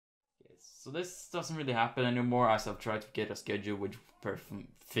So this doesn't really happen anymore, as I've tried to get a schedule which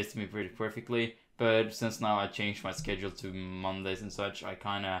fits me pretty perfectly. But since now I changed my schedule to Mondays and such, I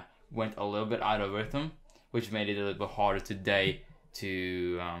kind of went a little bit out of rhythm, which made it a little bit harder today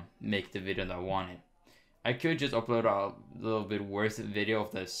to make the video that I wanted. I could just upload a little bit worse video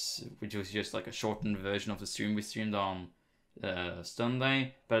of this, which was just like a shortened version of the stream we streamed on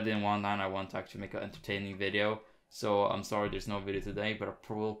Sunday, but I didn't want that. I want to actually make an entertaining video. So I'm sorry there's no video today, but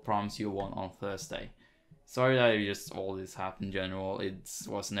I will promise you one on Thursday. Sorry that just all this happened in general. It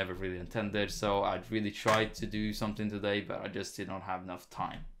was never really intended, so I'd really tried to do something today, but I just did not have enough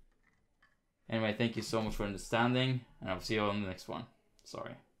time. Anyway, thank you so much for understanding, and I'll see you on the next one.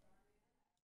 Sorry.